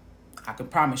 I can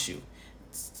promise you.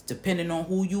 Depending on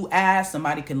who you ask,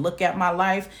 somebody can look at my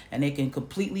life and they can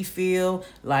completely feel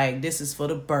like this is for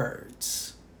the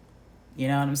birds. You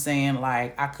know what I'm saying?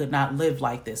 Like, I could not live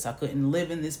like this. I couldn't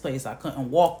live in this place. I couldn't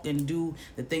walk and do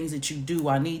the things that you do.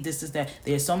 I need this, that.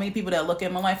 There's so many people that look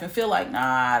at my life and feel like,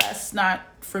 nah, that's not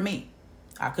for me.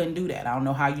 I couldn't do that. I don't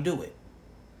know how you do it.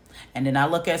 And then I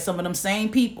look at some of them same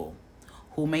people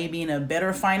who may be in a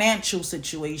better financial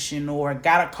situation or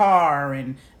got a car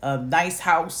and a nice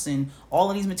house and all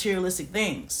of these materialistic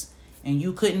things. And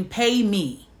you couldn't pay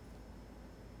me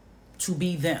to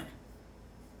be them.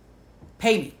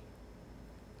 Pay me.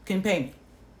 Couldn't pay me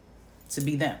to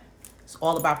be them. It's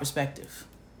all about perspective.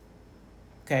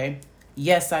 Okay?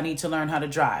 Yes, I need to learn how to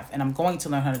drive, and I'm going to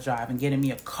learn how to drive, and getting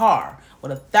me a car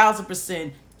would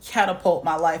 1,000% catapult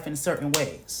my life in certain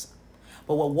ways.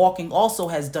 But what walking also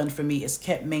has done for me is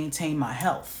kept maintain my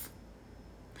health.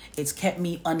 It's kept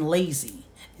me unlazy.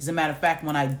 As a matter of fact,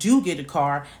 when I do get a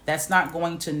car, that's not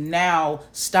going to now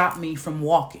stop me from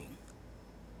walking.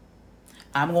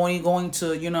 I'm only going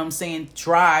to,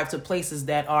 drive to places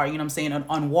that are,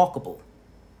 unwalkable.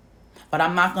 But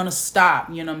I'm not going to stop,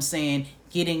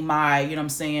 getting my,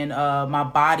 my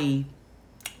body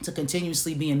to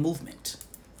continuously be in movement.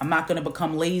 I'm not going to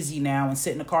become lazy now and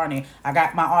sit in the car and I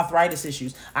got my arthritis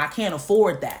issues. I can't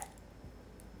afford that.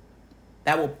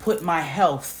 That will put my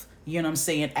health,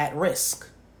 at risk.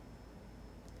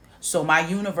 So my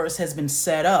universe has been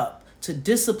set up to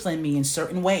discipline me in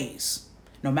certain ways,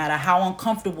 no matter how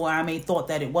uncomfortable I may thought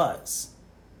that it was.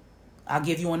 I'll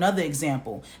give you another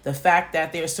example. The fact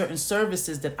that there are certain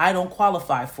services that I don't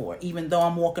qualify for, even though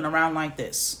I'm walking around like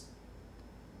this.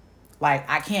 Like,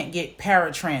 I can't get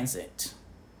paratransit.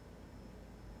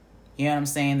 You know what I'm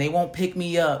saying? They won't pick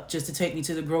me up just to take me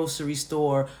to the grocery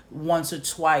store once or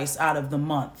twice out of the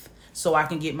month so I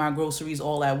can get my groceries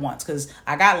all at once. Because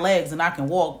I got legs and I can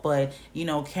walk, but,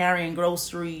 carrying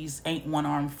groceries ain't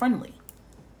one-arm friendly.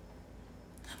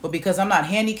 But because I'm not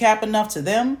handicapped enough to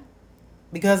them,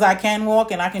 because I can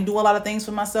walk and I can do a lot of things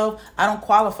for myself, I don't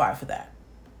qualify for that.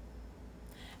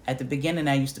 At the beginning,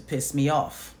 that used to piss me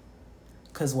off.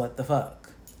 Because what the fuck?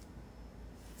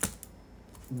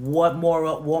 What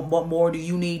more do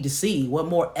you need to see? What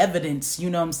more evidence, do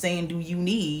you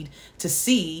need to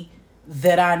see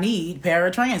that I need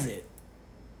paratransit?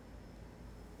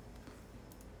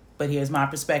 But here's my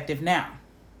perspective now.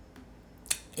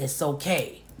 It's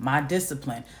okay. My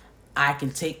discipline. I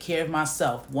can take care of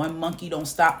myself. One monkey don't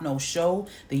stop no show.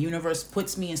 The universe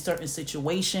puts me in certain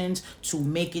situations to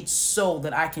make it so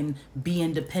that I can be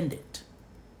independent.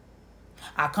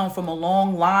 I come from a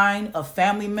long line of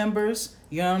family members,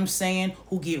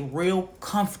 who get real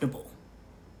comfortable.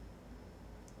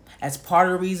 That's part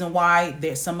of the reason why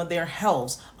some of their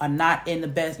healths are not in the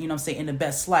best, in the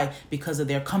best light because of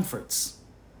their comforts.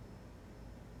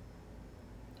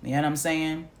 You know what I'm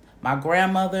saying? My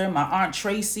grandmother, my Aunt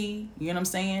Tracy,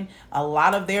 a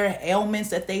lot of their ailments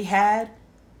that they had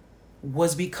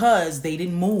was because they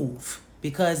didn't move,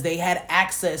 because they had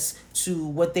access to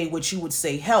what you would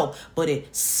say help, but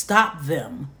it stopped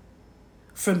them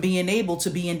from being able to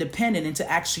be independent and to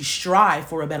actually strive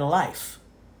for a better life.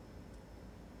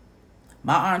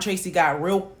 My Aunt Tracy got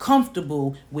real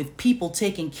comfortable with people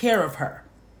taking care of her.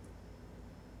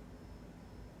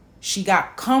 She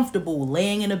got comfortable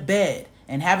laying in a bed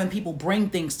and having people bring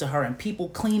things to her and people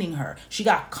cleaning her. She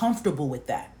got comfortable with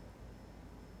that.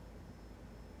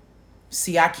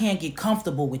 See, I can't get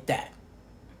comfortable with that.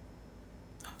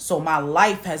 So my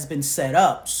life has been set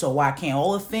up so I can't.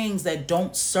 All the things that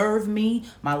don't serve me,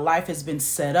 my life has been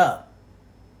set up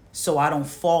so I don't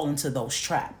fall into those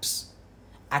traps.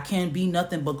 I can't be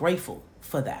nothing but grateful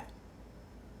for that.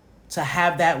 To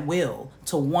have that will,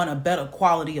 to want a better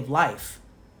quality of life.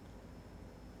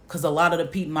 Because a lot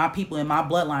of my people in my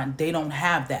bloodline, they don't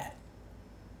have that.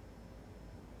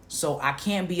 So I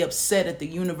can't be upset at the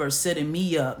universe setting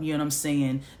me up,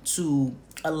 to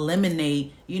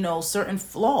eliminate, certain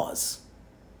flaws.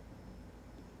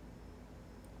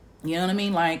 You know what I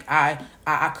mean? Like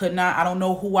I could not, I don't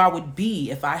know who I would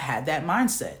be if I had that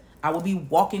mindset. I would be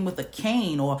walking with a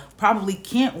cane or probably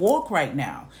can't walk right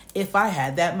now if I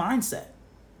had that mindset.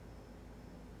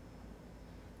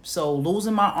 So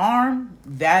losing my arm,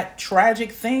 that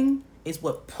tragic thing is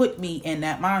what put me in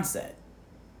that mindset.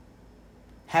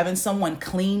 Having someone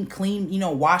clean,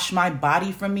 wash my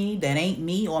body for me that ain't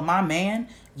me or my man,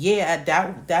 yeah,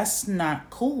 that's not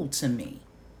cool to me.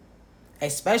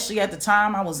 Especially at the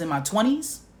time I was in my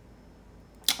 20s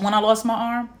when I lost my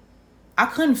arm. I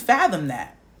couldn't fathom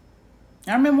that.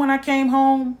 I remember when I came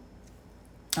home,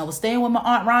 I was staying with my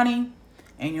Aunt Ronnie,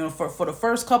 and for the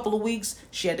first couple of weeks,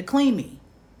 she had to clean me.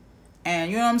 And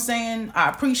you know what I'm saying? I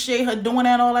appreciate her doing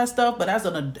that, all that stuff, but as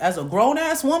a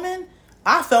grown-ass woman,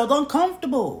 I felt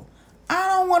uncomfortable. I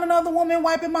don't want another woman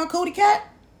wiping my cootie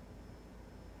cat.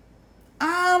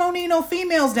 I don't need no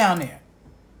females down there.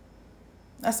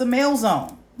 That's a male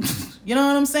zone. You know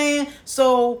what I'm saying?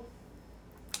 So,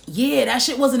 yeah, that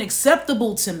shit wasn't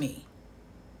acceptable to me.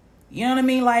 You know what I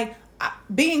mean? Like,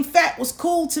 being fat was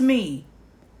cool to me,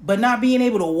 but not being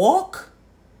able to walk,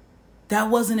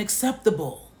 that wasn't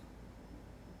acceptable.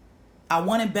 I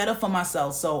wanted better for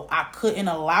myself, so I couldn't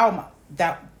allow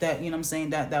that you know what I'm saying,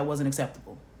 that wasn't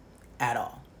acceptable at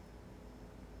all.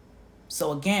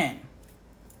 So again,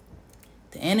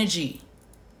 the energy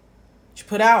that you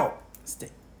put out, it's the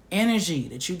energy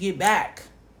that you get back.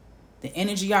 The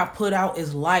energy I put out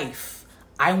is life.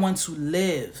 I want to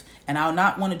live, and I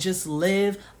not want to just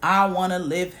live. I want to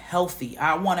live healthy.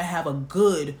 I want to have a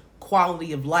good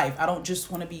quality of life. I don't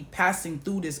just want to be passing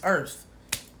through this earth.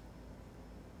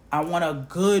 I want a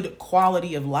good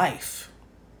quality of life.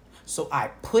 So I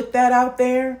put that out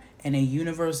there, and the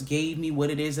universe gave me what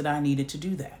it is that I needed to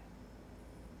do that.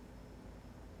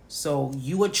 So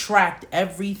you attract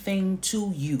everything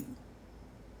to you.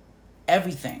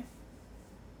 Everything.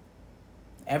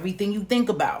 Everything you think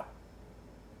about,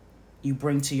 you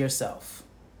bring to yourself.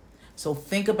 So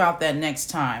think about that next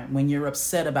time when you're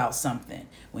upset about something,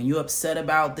 when you're upset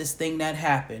about this thing that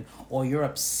happened, or you're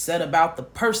upset about the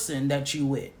person that you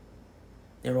with.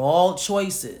 They're all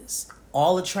choices,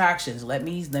 all attractions. Let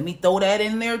me throw that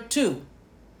in there too.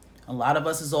 A lot of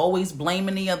us is always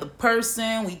blaming the other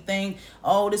person. We think,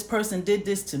 oh, this person did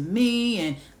this to me,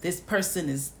 and this person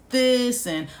is this.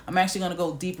 And I'm actually going to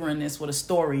go deeper in this with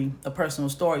a personal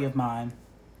story of mine.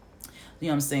 You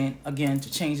know what I'm saying? Again,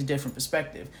 to change a different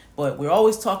perspective. But we're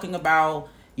always talking about,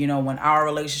 when our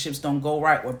relationships don't go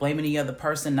right, we're blaming the other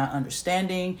person, not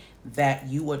understanding that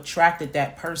you attracted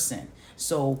that person.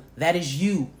 So that is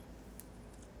you.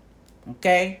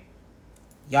 Okay?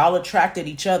 Y'all attracted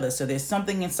each other. So there's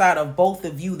something inside of both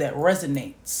of you that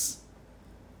resonates.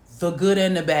 The good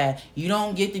and the bad. You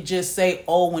don't get to just say,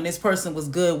 oh, when this person was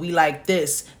good, we like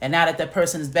this. And now that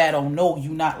person is bad, oh, no, you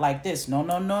not like this.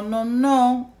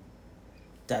 No.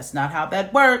 That's not how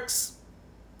that works.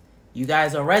 You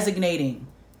guys are resonating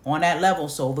on that level.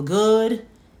 So the good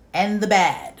and the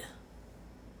bad,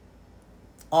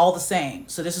 all the same.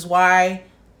 So this is why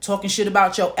talking shit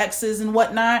about your exes and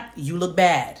whatnot, you look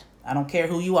bad. I don't care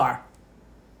who you are.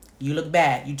 You look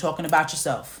bad. You talking about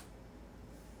yourself.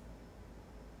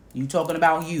 You talking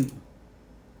about you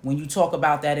when you talk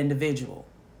about that individual,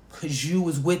 because you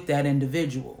was with that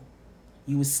individual.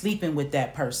 You was sleeping with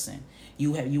that person.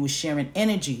 You was sharing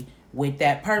energy with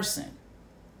that person.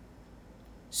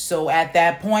 So at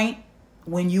that point,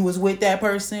 when you was with that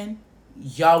person,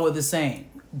 y'all were the same,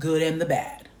 good and the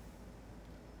bad.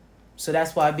 So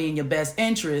that's why being your best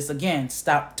interest, again,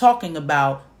 stop talking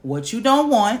about what you don't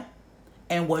want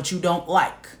and what you don't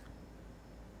like.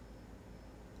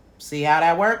 See how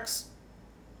that works?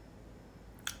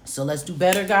 So let's do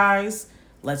better, guys.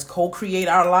 Let's co-create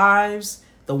our lives,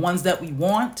 the ones that we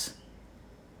want.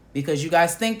 Because you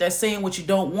guys think that saying what you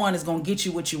don't want is going to get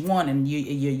you what you want, and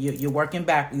you're working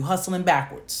back, you're hustling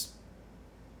backwards.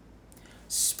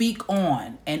 Speak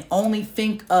on and only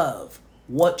think of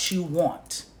what you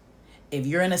want. If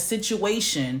you're in a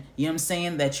situation, you know what I'm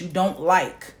saying, that you don't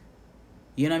like,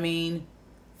 you know what I mean?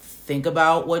 Think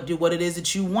about what it is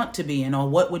that you want to be in, or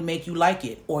what would make you like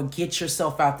it, or get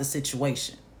yourself out the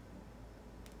situation.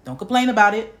 Don't complain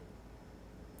about it.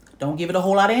 Don't give it a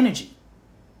whole lot of energy.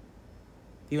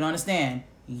 You don't understand?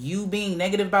 You being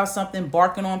negative about something,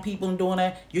 barking on people and doing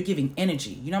that, you're giving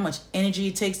energy. You know how much energy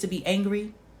it takes to be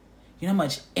angry? You know how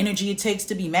much energy it takes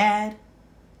to be mad?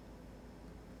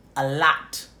 A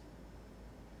lot.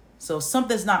 So if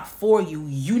something's not for you,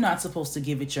 you're not supposed to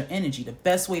give it your energy. The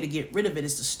best way to get rid of it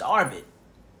is to starve it.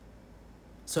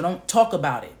 So don't talk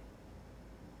about it.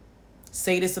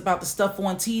 Say this about the stuff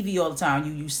on TV all the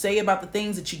time. You say about the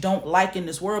things that you don't like in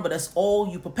this world, but that's all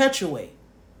you perpetuate.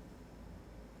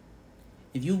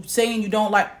 If you saying you don't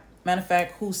like, matter of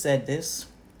fact, who said this?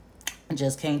 It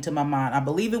just came to my mind. I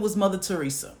believe it was Mother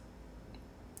Teresa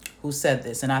who said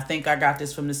this, and I think I got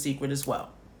this from The Secret as well.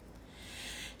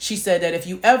 She said that if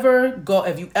you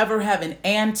ever have an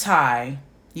anti,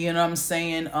 you know what I'm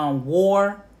saying,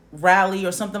 war rally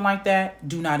or something like that,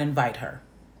 do not invite her.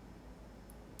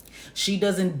 She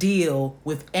doesn't deal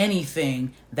with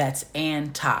anything that's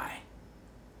anti.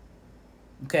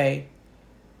 Okay?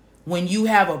 When you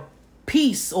have a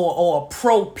peace or a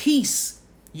pro-peace,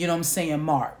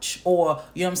 march, or,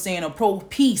 a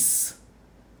pro-peace,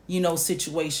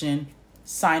 situation,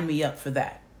 sign me up for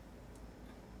that.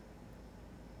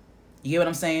 You get what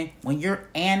I'm saying? When you're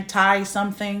anti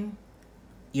something,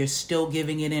 you're still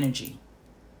giving it energy.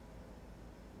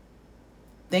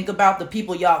 Think about the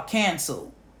people y'all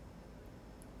cancel.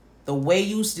 The way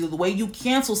you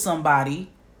cancel somebody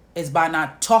is by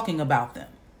not talking about them,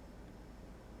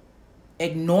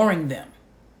 ignoring them.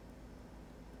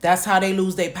 That's how they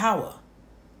lose their power.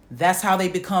 That's how they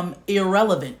become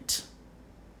irrelevant.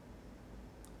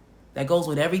 That goes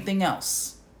with everything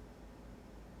else.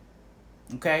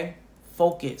 Okay?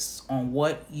 Focus on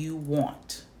what you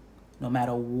want, no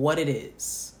matter what it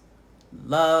is.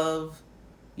 Love,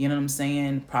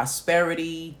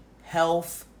 prosperity,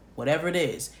 health, whatever it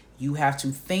is. You have to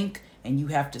think and you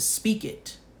have to speak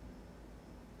it.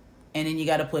 And then you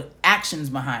got to put actions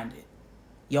behind it.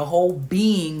 Your whole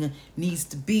being needs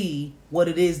to be what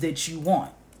it is that you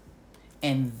want.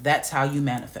 And that's how you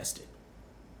manifest it.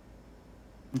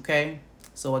 Okay?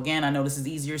 So again, I know this is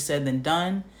easier said than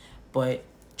done, but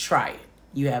try it.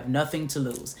 You have nothing to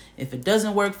lose. If it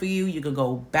doesn't work for you, you can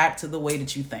go back to the way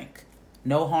that you think.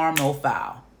 No harm, no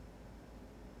foul.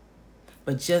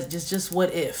 But just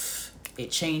what if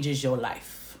it changes your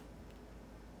life?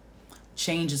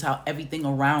 Changes how everything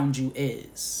around you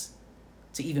is,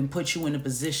 to even put you in a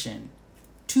position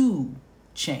to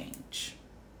change.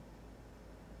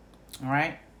 All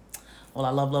right? Well, I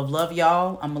love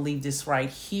y'all. I'm going to leave this right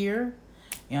here.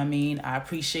 I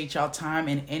appreciate y'all time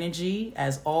and energy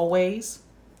as always.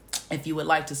 If you would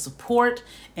like to support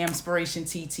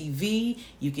AMPspirationTTV,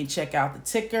 you can check out the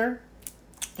ticker.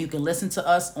 You can listen to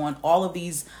us on all of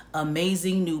these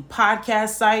amazing new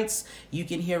podcast sites. You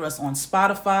can hear us on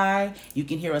Spotify. You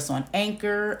can hear us on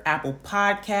Anchor, Apple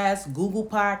Podcasts, Google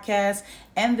Podcasts,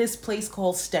 and this place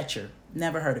called Stitcher.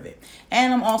 Never heard of it.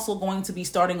 And I'm also going to be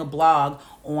starting a blog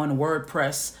on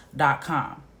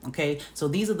WordPress.com. Okay, so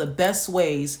these are the best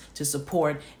ways to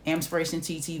support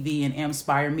AMPspirationTTV and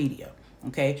AMPspire Media.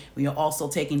 Okay, we are also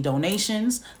taking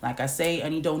donations. Like I say,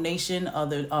 any donation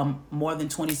other more than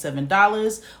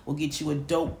 $27 will get you a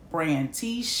dope brand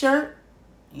t-shirt.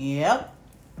 Yep.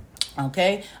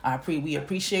 Okay, we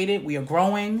appreciate it. We are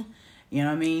growing.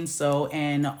 So,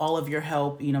 and all of your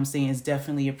help, is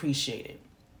definitely appreciated.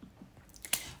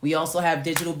 We also have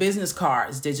digital business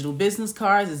cards. Digital business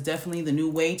cards is definitely the new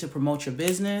way to promote your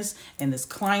business in this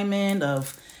climate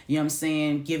of,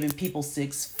 giving people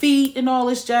 6 feet and all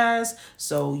this jazz.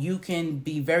 So you can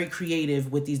be very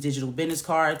creative with these digital business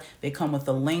cards. They come with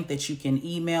a link that you can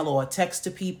email or text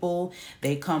to people.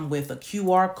 They come with a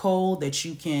QR code that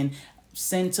you can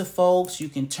send to folks. You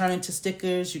can turn into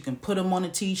stickers. You can put them on a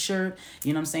t-shirt.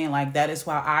 Like that is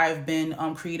why I've been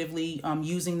creatively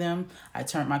using them. I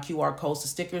turned my QR codes to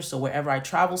stickers. So wherever I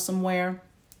travel somewhere,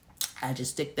 I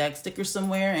just stick that sticker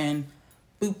somewhere and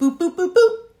boop, boop, boop, boop,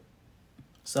 boop.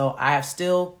 So I have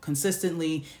still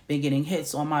consistently been getting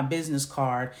hits on my business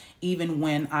card, even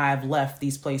when I've left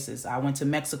these places. I went to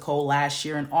Mexico last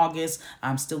year in August.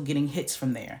 I'm still getting hits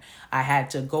from there. I had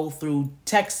to go through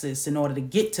Texas in order to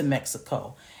get to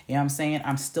Mexico. I'm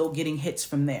still getting hits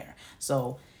from there.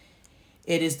 So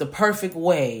it is the perfect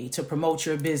way to promote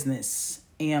your business,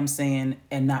 and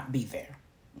not be there.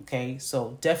 Okay,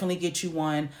 so definitely get you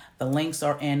one. The links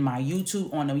are in my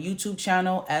YouTube, on the YouTube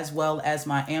channel, as well as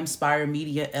my AMPspire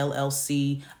Media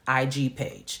LLC IG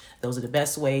page. Those are the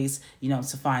best ways,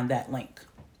 to find that link.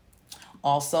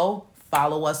 Also,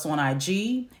 follow us on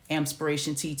IG,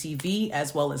 AMPspirationTTV,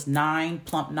 as well as 9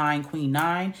 Queen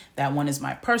 9. That one is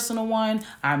my personal one.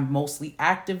 I'm mostly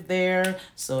active there,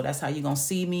 so that's how you're gonna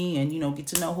see me and get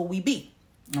to know who we be.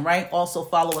 All right. Also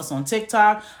follow us on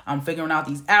TikTok. I'm figuring out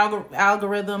these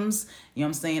algorithms.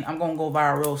 I'm going to go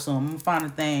viral real soon. I'm going to find a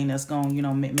thing that's going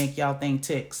to, make y'all think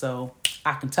tick so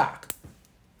I can talk.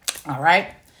 All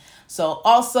right. So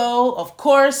also, of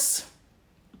course,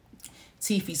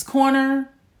 Tiffy's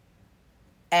Corner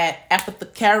at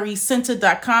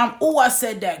AMPspirationTTV.com. Oh, I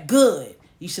said that good.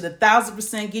 You should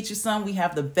 1,000% get you some. We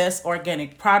have the best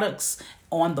organic products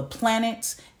on the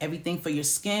planet. Everything for your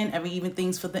skin, even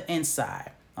things for the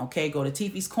inside. Okay, go to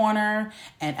Tiffy's Corner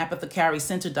and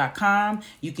AMPspirationTTV.com.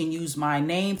 You can use my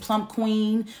name, Plump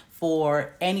Queen,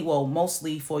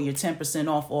 mostly for your 10%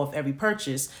 off every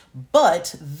purchase.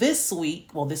 But this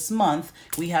month,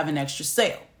 we have an extra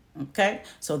sale. Okay,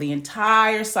 so the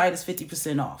entire site is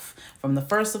 50% off from the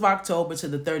 1st of October to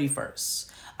the 31st.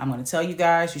 I'm going to tell you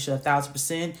guys, you should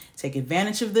 1,000% take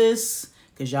advantage of this.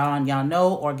 Because y'all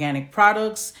know organic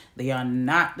products, they are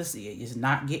not, it's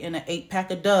not getting an 8-pack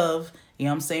of Dove, you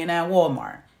know what I'm saying, at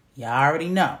Walmart. Y'all already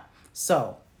know.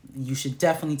 So you should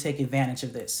definitely take advantage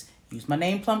of this. Use my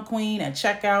name, Plum Queen, at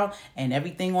checkout, and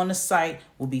everything on the site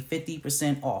will be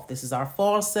 50% off. This is our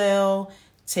fall sale.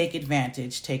 Take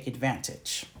advantage. Take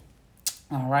advantage.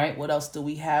 All right. What else do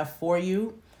we have for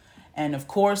you? And of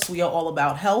course, we are all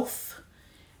about health.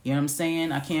 You know what I'm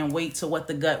saying? I can't wait till What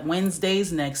the Gut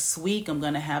Wednesdays next week. I'm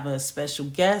going to have a special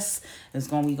guest. We're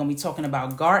going to be talking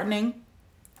about gardening.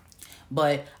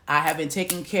 But I have been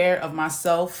taking care of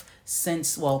myself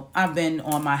since, I've been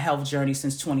on my health journey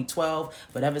since 2012.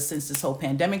 But ever since this whole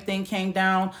pandemic thing came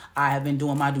down, I have been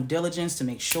doing my due diligence to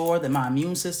make sure that my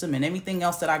immune system and everything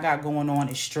else that I got going on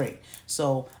is straight.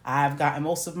 So I've gotten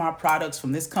most of my products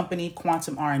from this company,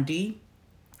 Quantum R&D,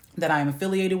 that I am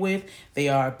affiliated with. They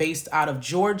are based out of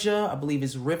Georgia. I believe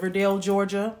it's Riverdale,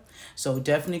 Georgia. So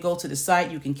definitely go to the site.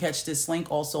 You can catch this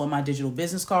link also on my digital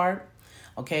business card.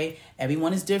 Okay.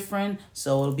 Everyone is different.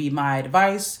 So it'll be my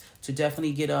advice to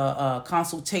definitely get a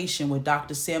consultation with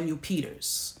Dr. Samuel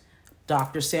Peters.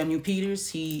 Dr. Samuel Peters,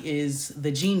 he is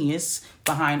the genius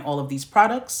behind all of these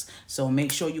products. So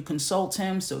make sure you consult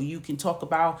him so you can talk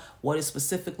about what is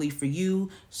specifically for you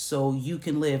so you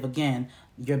can live, again,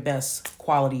 your best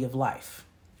quality of life.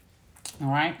 All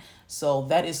right. So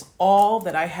that is all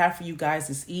that I have for you guys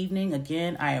this evening.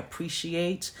 Again, I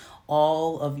appreciate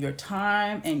all of your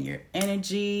time and your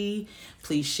energy.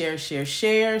 Please share,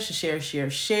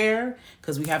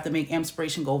 because we have to make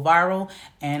Inspiration go viral.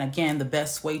 And again, the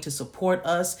best way to support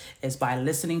us is by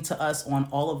listening to us on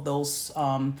all of those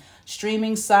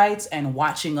streaming sites and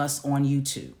watching us on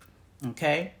YouTube.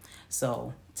 Okay.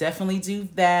 So definitely do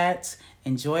that.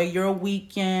 Enjoy your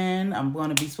weekend. I'm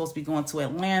supposed to be going to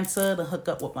Atlanta to hook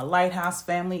up with my Lighthouse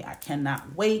family. I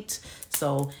cannot wait.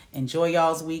 So enjoy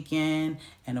y'all's weekend.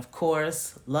 And of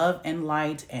course, love and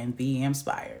light and be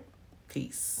inspired.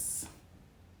 Peace.